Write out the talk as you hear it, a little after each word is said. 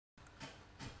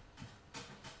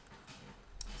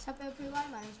What's up everyone,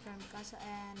 my name is Pramikasa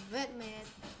and wait minute,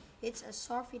 it's a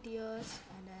short videos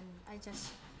and then I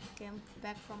just came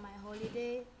back from my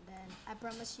holiday. Then I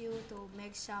promise you to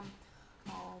make some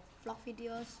vlog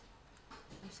videos.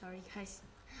 I'm sorry guys,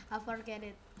 I forget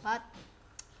it, but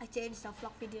I changed the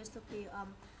vlog videos to be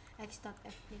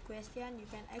x.fp question. You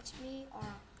can ask me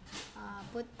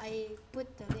or I put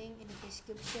the link in the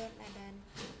description, and then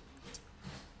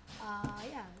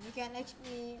yeah, you can ask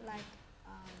me like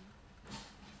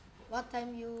what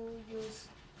time you use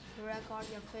to record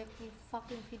your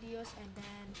fucking videos, and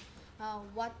then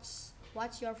what's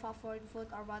your favorite food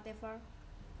or whatever.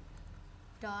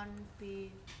 Don't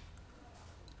be,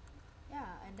 yeah.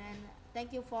 And then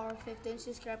thank you for 15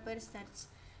 subscribers, that's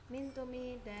mean to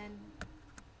me. Then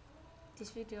this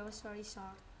video was very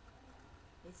short,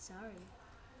 it's sorry.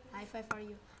 High five for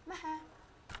you. Maha.